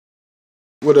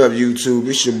What up, YouTube?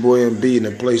 It's your boy MB in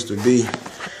the place to be.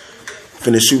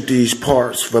 Finna shoot these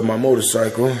parts for my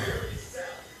motorcycle.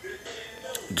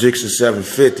 Jixer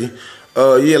 750.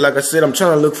 Yeah, like I said, I'm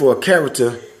trying to look for a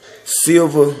character,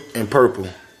 silver and purple,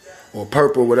 or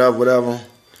purple, whatever.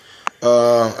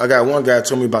 I got one guy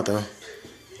told me about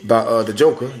the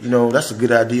Joker. You know, that's a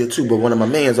good idea too. But one of my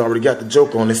mans already got the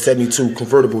Joker on his 72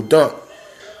 convertible dump.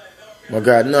 My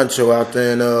guy Nuncho out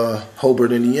there in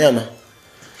Hobart, Indiana.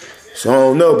 So I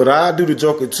don't know, but I do the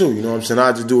Joker too, you know what I'm saying?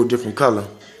 I just do a different color.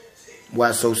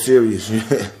 Why so serious?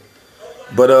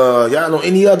 But y'all know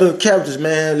any other characters,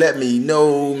 man, let me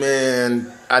know,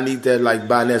 man. I need that like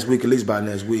by next week, at least by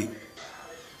next week.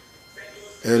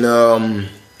 And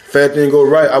if everything go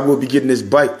right, I will be getting this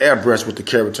bike airbrushed with the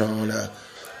character on there.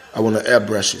 I want to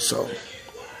airbrush it, so.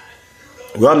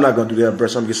 Well, I'm not going to do the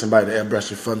airbrush. I'm going to get somebody to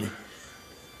airbrush it for me.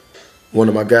 One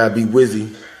of my guys, Be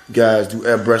Wizzy, guys do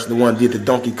airbrush. The one did the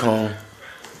Donkey Kong.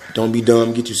 Don't be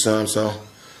dumb, get you some. So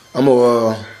I'm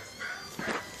gonna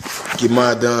get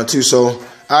mine done too. So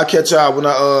I'll catch y'all when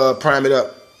I prime it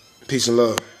up. Peace and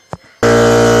love.